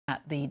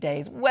At the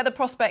day's weather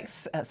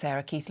prospects,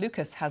 Sarah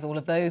Keith-Lucas has all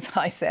of those.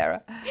 Hi,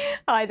 Sarah.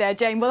 Hi there,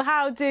 Jane. Well,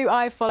 how do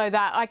I follow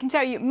that? I can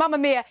tell you, mamma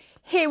mia,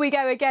 here we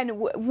go again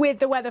with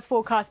the weather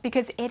forecast,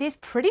 because it is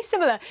pretty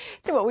similar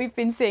to what we've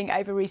been seeing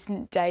over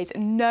recent days.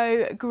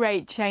 No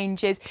great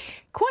changes.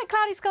 Quite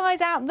cloudy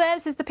skies out there.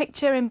 This is the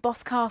picture in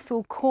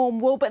Boscastle,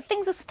 Cornwall, but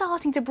things are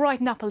starting to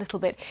brighten up a little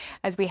bit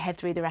as we head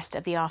through the rest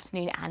of the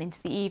afternoon and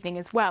into the evening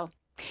as well.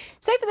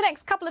 So for the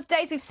next couple of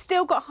days, we've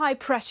still got high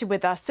pressure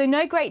with us, so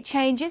no great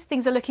changes.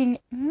 Things are looking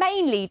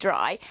mainly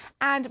dry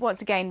and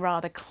once again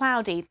rather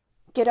cloudy.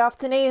 Good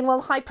afternoon. Well,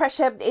 high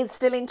pressure is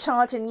still in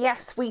charge, and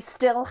yes, we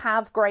still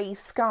have grey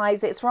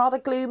skies. It's rather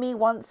gloomy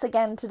once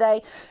again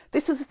today.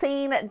 This was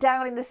seen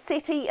down in the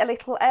city a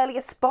little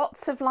earlier.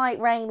 Spots of light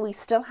rain. We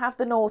still have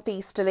the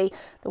northeasterly.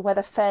 The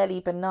weather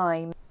fairly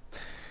benign.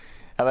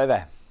 Hello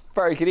there.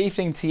 Very good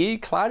evening to you.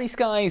 Cloudy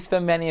skies for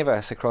many of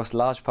us across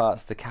large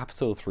parts of the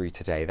capital through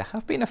today. There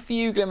have been a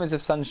few glimmers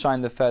of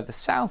sunshine the further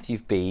south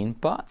you've been,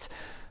 but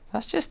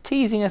that's just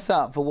teasing us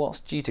up for what's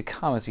due to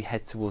come as we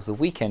head towards the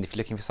weekend. If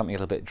you're looking for something a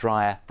little bit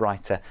drier,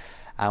 brighter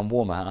and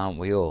warmer, aren't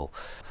we all?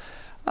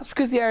 That's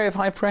because the area of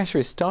high pressure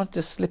has started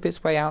to slip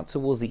its way out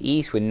towards the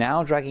east. We're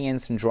now dragging in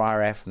some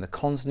drier air from the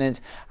continent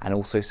and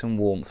also some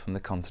warmth from the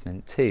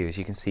continent too, as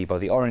you can see by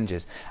the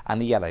oranges and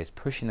the yellows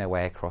pushing their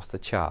way across the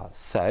charts.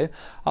 So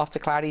after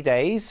cloudy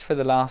days for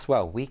the last,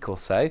 well, week or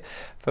so,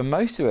 for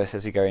most of us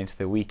as we go into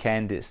the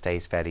weekend, it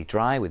stays fairly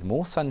dry with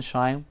more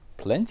sunshine,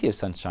 plenty of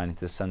sunshine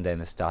into Sunday and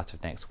the start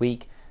of next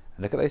week.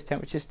 And look at those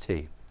temperatures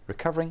too,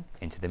 recovering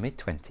into the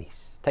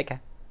mid-20s. Take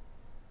care.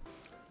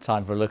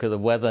 Time for a look at the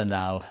weather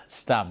now.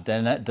 Stav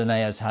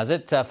Doneos has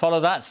it. Follow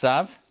that,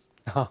 Stav.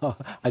 Oh,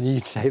 I knew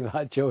you'd say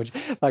that, George.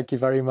 Thank you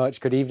very much.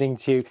 Good evening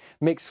to you.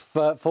 Mixed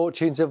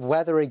fortunes of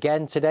weather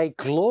again today.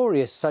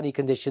 Glorious sunny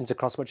conditions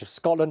across much of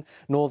Scotland,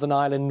 Northern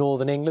Ireland,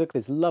 Northern England. Look at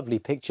this lovely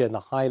picture in the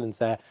Highlands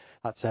there.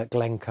 That's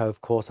Glencoe,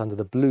 of course, under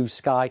the blue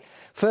sky.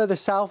 Further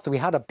south, we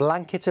had a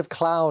blanket of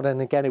cloud,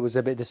 and again, it was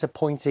a bit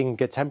disappointing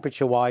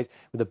temperature-wise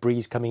with the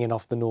breeze coming in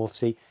off the North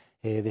Sea.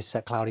 Here, this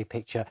cloudy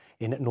picture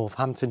in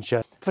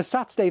Northamptonshire. For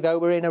Saturday, though,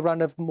 we're in a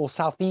run of more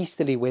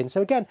southeasterly winds.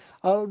 So again,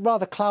 a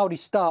rather cloudy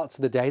start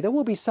to the day. There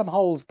will be some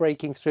holes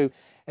breaking through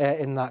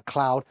in that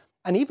cloud,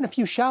 and even a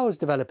few showers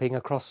developing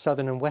across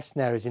southern and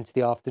western areas into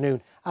the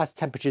afternoon as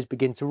temperatures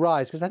begin to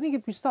rise. Because I think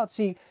if we start to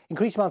see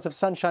increased amounts of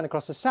sunshine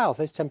across the south,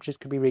 those temperatures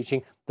could be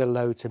reaching the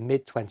low to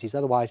mid-20s.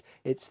 Otherwise,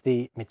 it's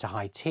the mid to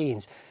high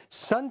teens.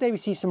 Sunday, we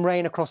see some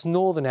rain across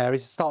northern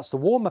areas. It starts to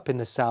warm up in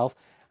the south,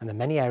 and then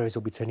many areas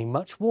will be turning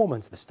much warmer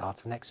to the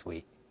start of next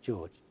week.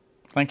 George.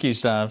 Thank you,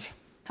 Stav.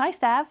 Hi,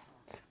 Stav.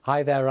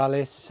 Hi there,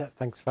 Alice.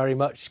 Thanks very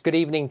much. Good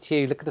evening to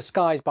you. Look at the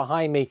skies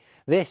behind me.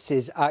 This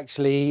is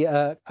actually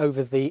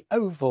over the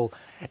Oval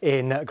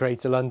in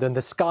Greater London.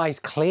 The sky's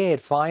cleared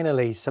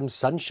finally. Some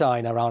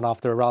sunshine around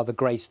after a rather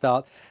grey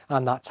start,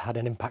 and that's had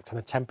an impact on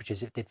the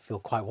temperatures. It did feel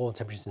quite warm,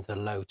 temperatures into the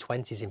low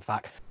 20s, in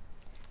fact.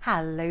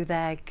 Hello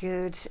there,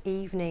 good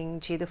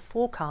evening to you. The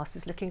forecast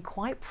is looking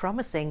quite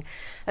promising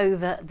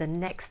over the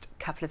next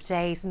couple of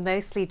days.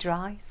 Mostly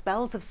dry,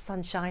 spells of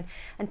sunshine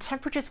and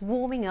temperatures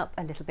warming up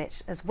a little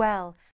bit as well.